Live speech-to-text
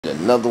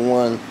Another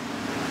one.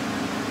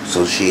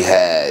 So she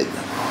had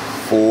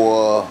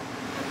 4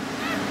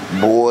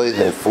 boys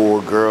and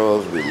 4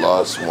 girls. We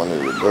lost one of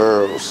the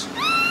girls,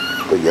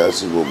 but y'all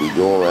see what we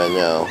doing right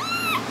now.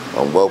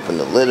 I'm whelping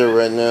the litter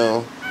right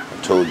now.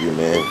 I told you,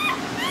 man,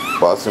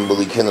 Boston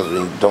Bully Kennels,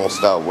 we don't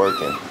stop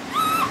working.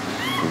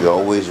 We're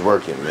always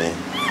working, man.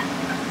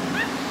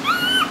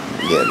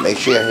 Yeah, make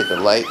sure y'all hit the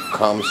like,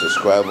 comment,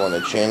 subscribe on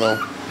the channel.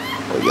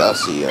 Well, y'all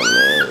see him,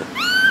 man.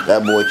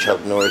 That boy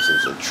Chuck Norris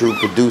is a true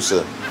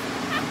producer.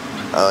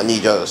 I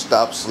need y'all to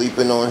stop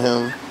sleeping on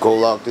him. Go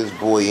lock this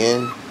boy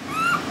in.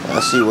 I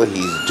see what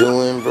he's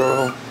doing,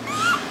 bro.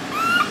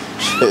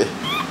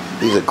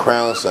 He's a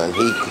crown son.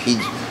 He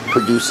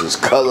produces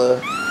color,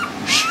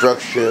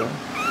 structure.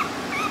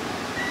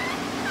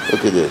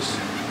 Look at this.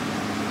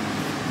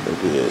 Look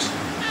at this.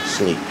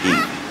 Sneak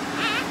peek.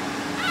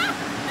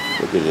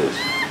 Look at this.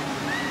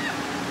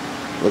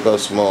 Look how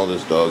small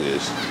this dog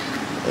is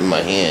in my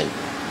hand.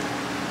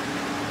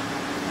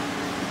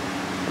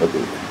 Look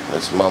at it.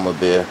 That's Mama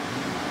Bear.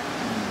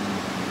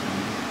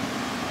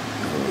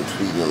 I'm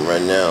feeding him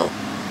right now.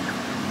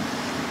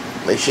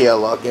 Make sure y'all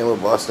lock in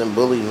with Boston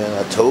Bully,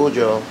 man. I told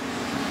y'all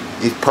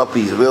these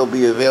puppies will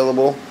be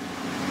available.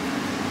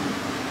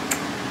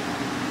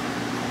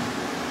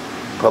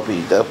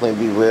 Puppies definitely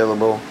be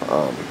available.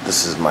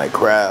 This is my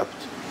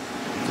craft.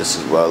 This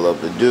is what I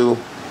love to do.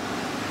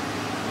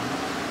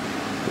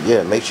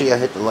 Yeah, make sure y'all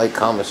hit the like,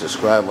 comment,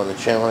 subscribe on the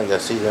channel. Y'all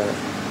see that?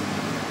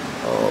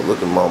 Oh,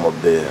 look at Mama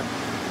Bear.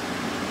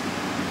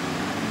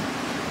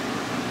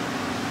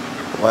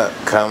 What?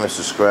 Comment,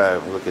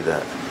 subscribe. Look at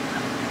that.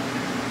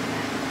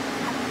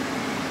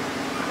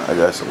 I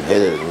got some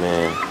hitters,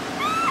 man.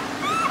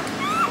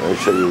 Let me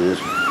show you this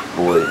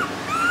boy.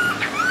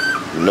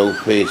 No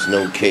face,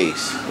 no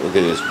case. Look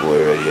at this boy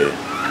right here.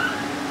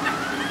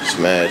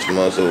 Smash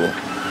muscle.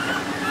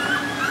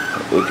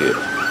 Look at.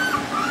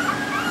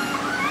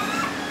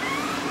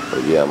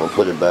 But yeah, I'm gonna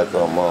put it back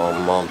on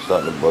Mom. Mom's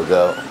starting to bug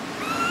out.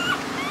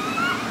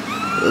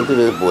 Look at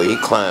this boy. He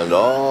climbed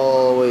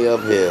all the way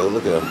up here.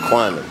 Look at him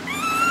climbing.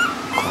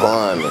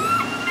 Climbing.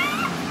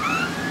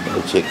 Let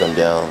me take him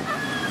down.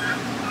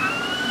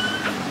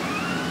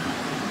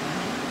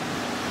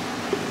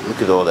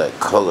 Look at all that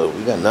color.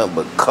 We got nothing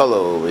but color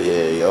over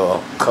here,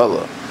 y'all.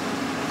 Color.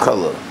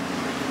 Color.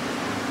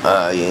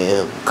 I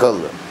am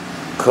color.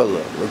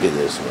 Color. Look at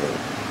this, man.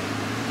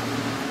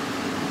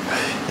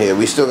 Yeah,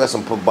 we still got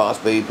some Boss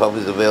Baby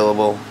puppies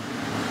available.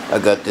 I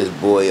got this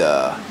boy,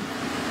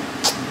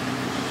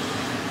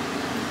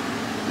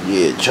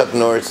 yeah, Chuck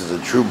Norris is a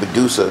true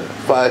producer.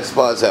 5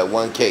 spots at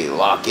 1K.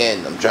 Lock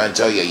in. I'm trying to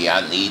tell you,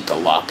 y'all need to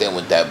lock in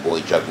with that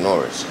boy Chuck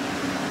Norris.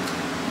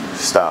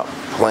 Stop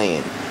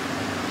playing.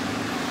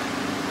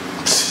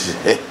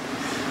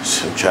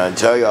 I'm trying to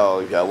tell y'all,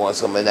 if y'all want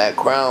some of that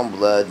crown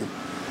blood,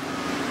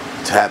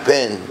 tap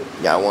in.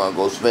 Y'all want to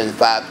go spend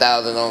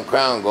 $5,000 on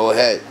crown, go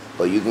ahead.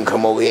 But you can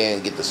come over here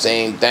and get the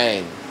same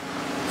thing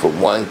for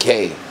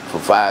 1K for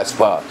 5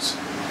 spots.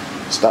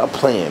 Stop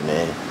playing,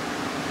 man.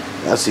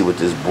 Y'all see what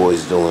this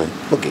boy's doing.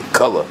 Look at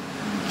color.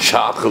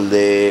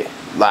 Chocolate,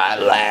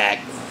 lilac.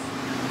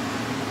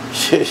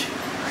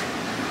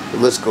 The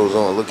list goes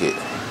on. Look at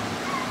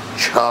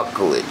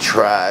chocolate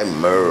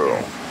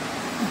tri-merle.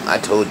 I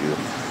told you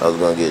I was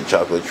going to get a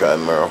chocolate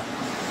tri-merle.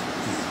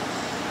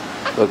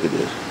 Look at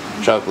this.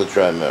 Chocolate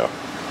tri-merle.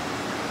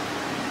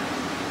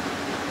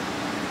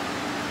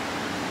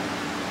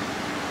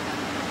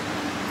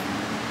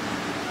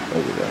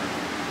 Look at that.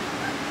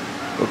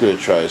 Look at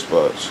the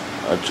tri-spots.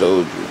 I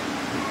told you.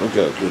 Look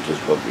how cute this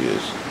puppy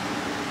is.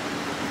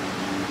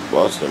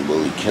 Boston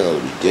Bully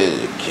Kennels, we did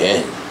it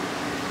again.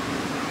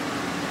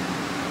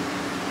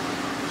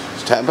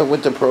 Just tap it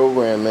with the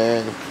program,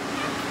 man.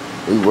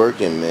 We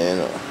working,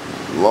 man.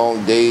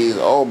 Long days,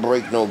 all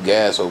break, no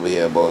gas over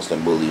here at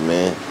Boston Bully,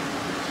 man.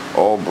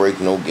 All break,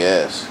 no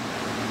gas.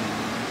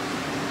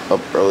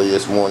 Up early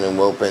this morning,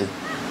 whelping.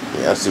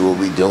 Yeah, I see what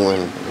we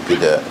doing. Look at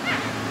that.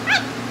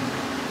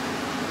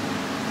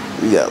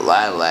 We got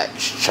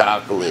lilacs,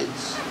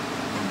 chocolates.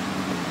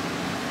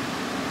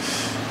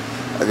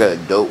 I got a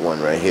dope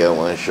one right here I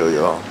want to show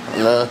y'all.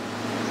 Nah,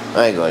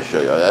 I ain't gonna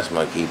show y'all. That's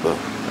my keeper.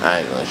 I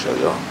ain't gonna show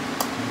y'all.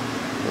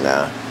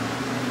 Nah.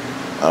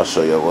 I'll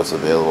show y'all what's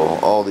available.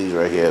 All these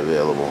right here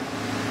available.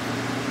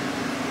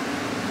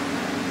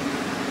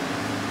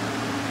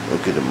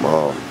 Look at the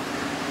mom.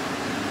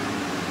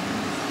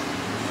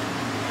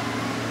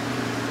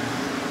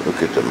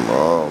 Look at the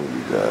mom,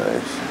 you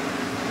guys.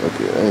 Look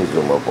at, let me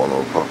zoom up on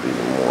those puppies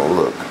more.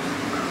 Look.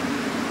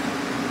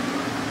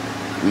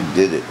 We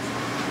did it.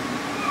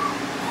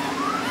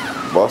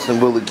 Boston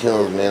Bully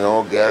Kennels, man.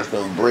 All gas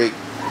gonna break.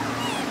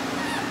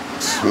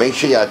 Make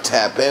sure y'all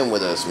tap in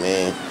with us,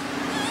 man.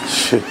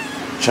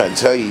 Trying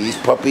to tell you, these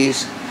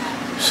puppies,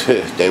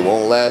 they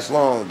won't last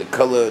long. The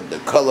color, the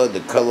color, the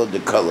color, the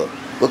color.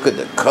 Look at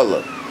the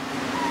color.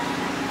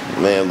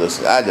 Man,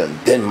 listen, I done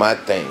did my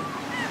thing.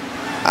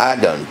 I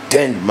done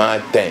did my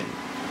thing.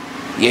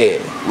 Yeah,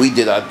 we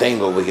did our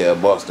thing over here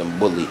at Boston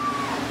Bully.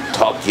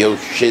 Talk your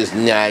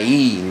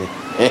shiznine.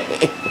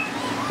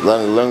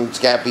 Lung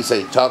Scappy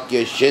say, talk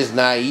your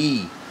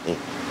shiznai.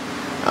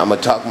 I'ma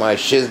talk my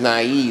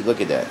shiznai. Look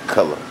at that.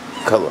 Color.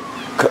 Color.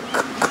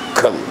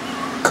 Color.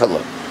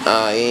 Color.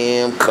 I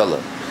am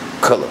color.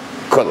 Color.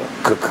 Color.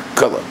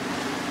 Color.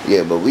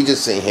 Yeah, but we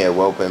just sitting here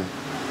whelping.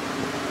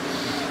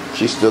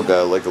 She still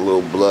got like a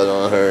little blood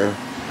on her.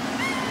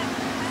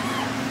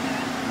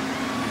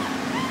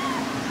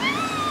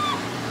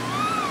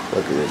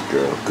 Look at this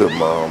girl. Good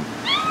mom.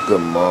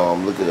 Good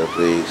mom. Look at her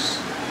face.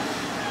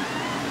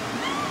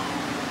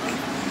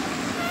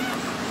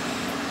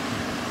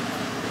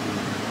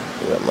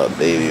 I got my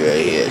baby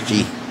right here.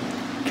 She.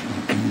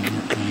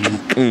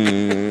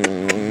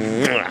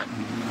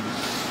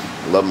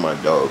 Love my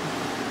dog.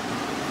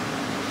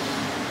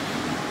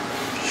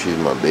 She's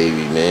my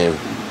baby, man.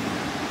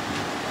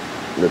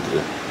 Look at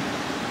her.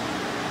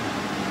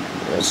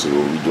 Let's see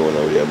what we doing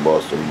over here at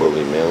Boston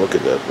Bully, man. Look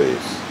at that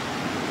face.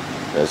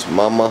 That's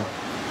Mama.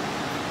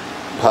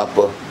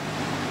 Papa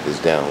is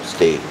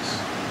downstairs.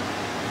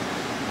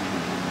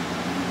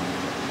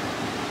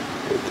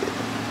 Look at.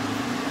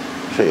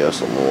 Show y'all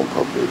some more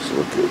puppies.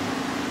 Look at.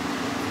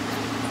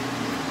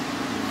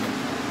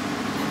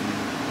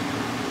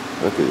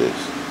 Look at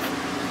this.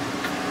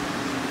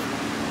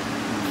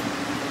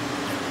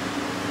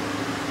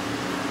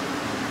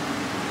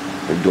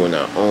 We're doing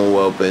our own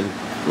whelping.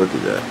 Look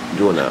at that.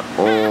 Doing our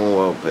own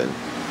whelping.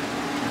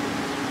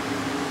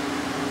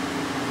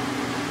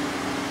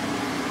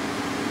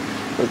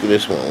 Look at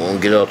this one.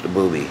 Won't get off the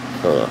booby.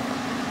 Hold on.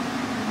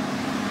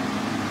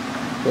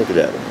 Look at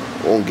that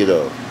one. Won't get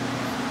off.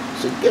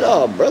 So get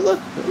off,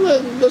 brother.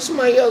 Let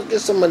somebody else get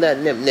some of that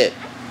nip.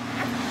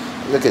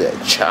 Look at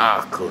that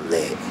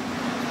chocolate.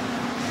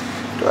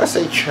 Do I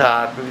say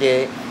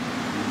chocolate?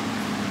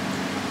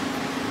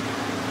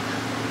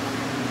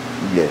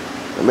 Yeah.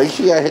 And make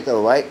sure y'all hit the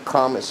like,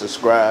 comment,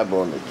 subscribe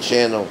on the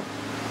channel.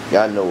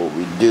 Y'all know what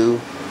we do.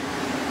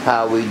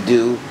 How we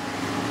do.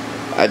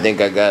 I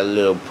think I got a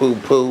little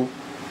poo-poo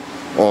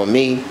on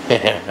me.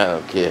 I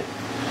don't care.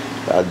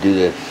 I'll do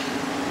this.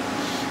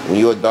 When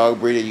you're a dog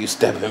breeder, you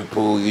step in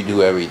pool, you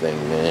do everything,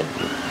 man.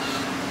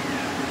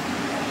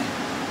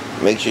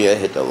 Make sure you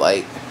hit the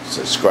like,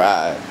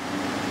 subscribe.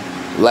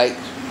 Like.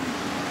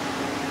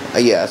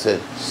 Yeah, I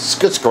said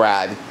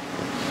subscribe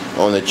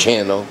on the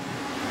channel.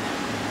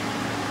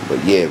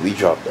 But yeah, we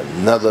dropped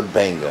another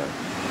banger.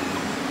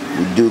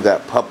 We do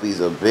got puppies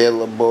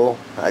available.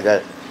 I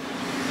got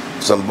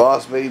some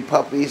Boss Baby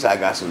puppies. I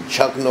got some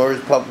Chuck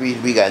Norris puppies.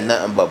 We got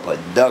nothing but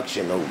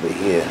production over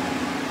here.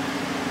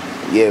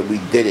 Yeah, we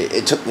did it.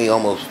 It took me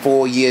almost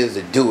 4 years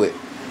to do it.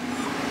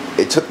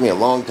 It took me a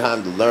long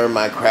time to learn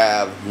my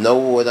craft, know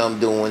what I'm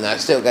doing. I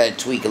still got to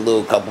tweak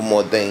a couple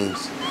more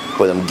things,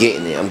 but I'm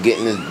getting it. I'm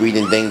getting this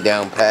breeding thing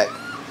down pat.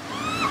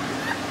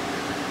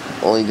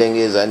 Only thing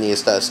is I need to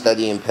start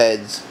studying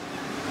peds,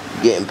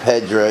 getting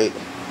peds right.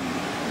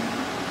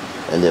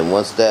 And then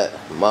once that,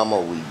 mama,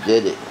 we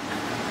did it.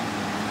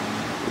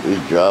 We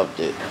dropped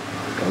it.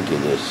 Look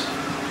at this.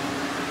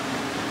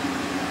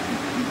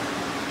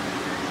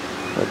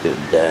 Look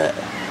at that.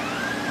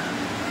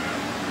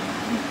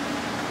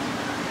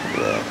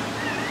 Yeah.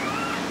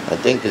 I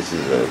think this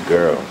is a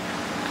girl.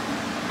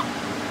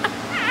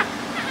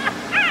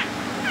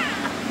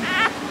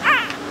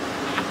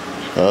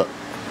 Oh,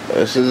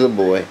 this is a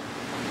boy.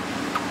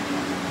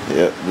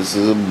 Yep, this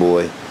is a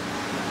boy.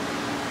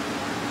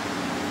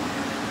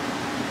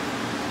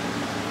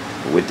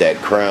 With that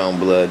crown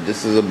blood.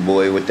 This is a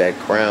boy with that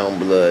crown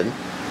blood.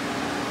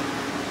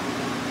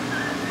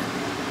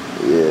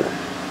 Yeah.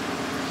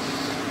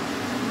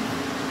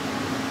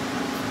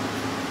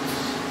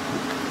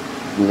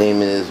 The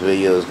name of this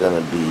video is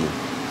gonna be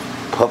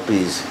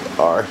Puppies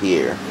Are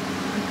Here.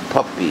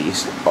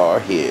 Puppies Are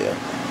Here.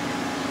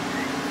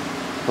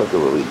 Look at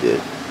what we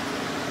did.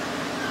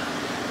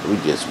 We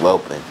just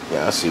whelping.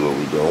 Yeah, I see what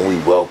we doing. We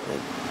whelping.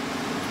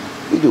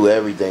 We do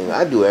everything.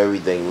 I do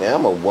everything, man.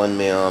 I'm a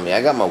one-man army.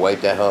 I got my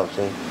wife that helps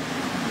me.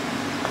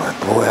 But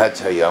boy, I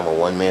tell you, I'm a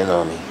one-man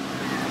army.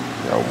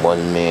 A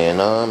one-man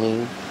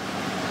army.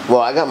 Well,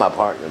 I got my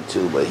partner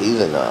too, but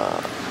he's in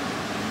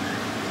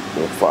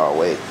far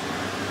away.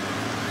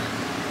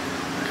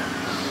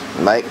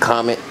 Like,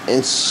 comment,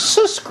 and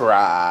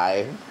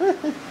subscribe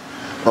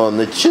on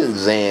the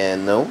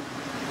channel.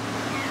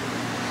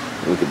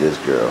 Look at this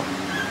girl.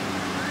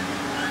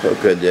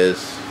 Look at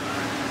this.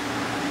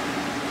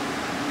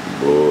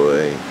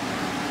 Boy.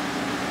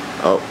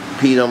 Oh,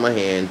 peed on my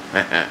hand.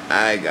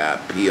 I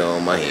got pee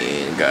on my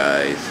hand,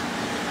 guys.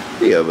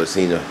 You ever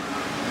seen a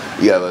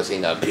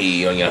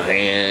pee on your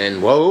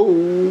hand?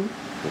 Whoa.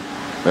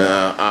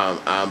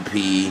 I'm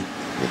pee.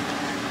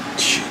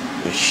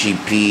 She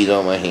peed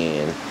on my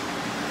hand.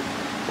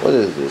 What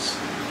is this?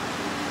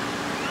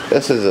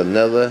 This is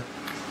another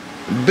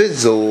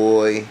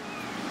Bizoy.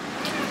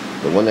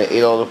 The one that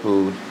ate all the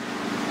food.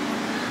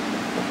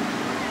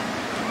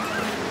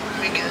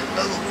 Let me get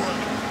another one.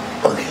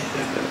 Okay.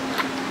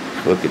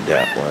 Look at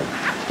that one.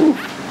 Ooh.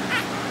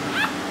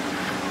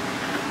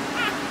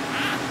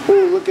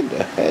 Ooh, look at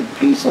the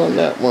headpiece on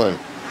that one.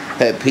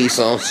 Headpiece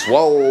on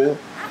swole.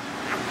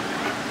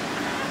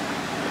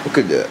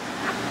 Look at that.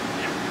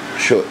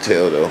 Short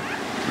tail though,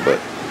 but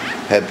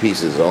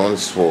headpiece is on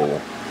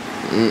swole.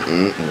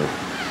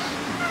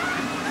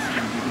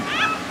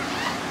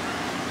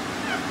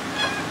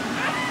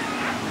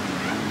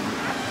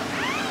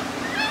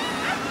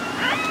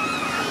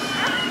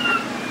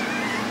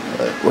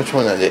 Which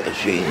one I didn't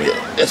show you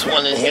yet? This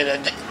one in here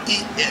that didn't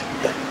eat yet.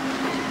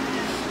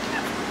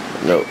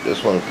 Nope,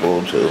 this one's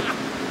full too.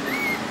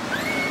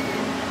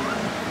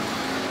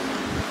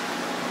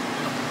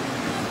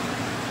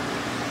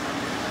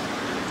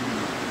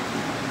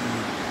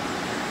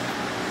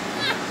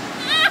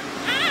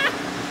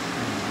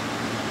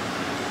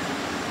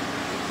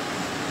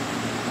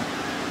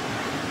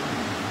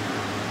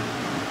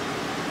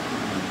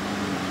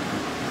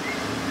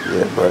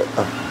 Yeah, but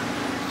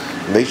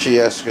make sure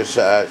y'all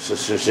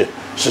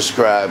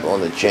subscribe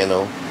on the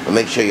channel. And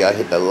make sure y'all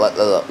hit the like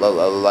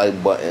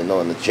button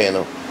on the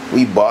channel.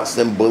 We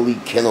Boston Bully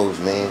Kennels,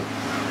 man.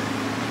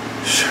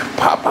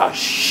 Papa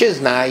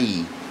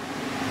Shiznai.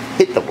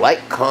 Hit the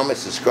like, comment,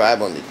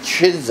 subscribe on the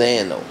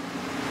channel.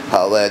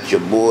 Holla at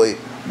your boy,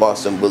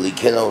 Boston Bully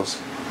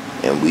Kennels.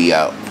 And we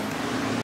out.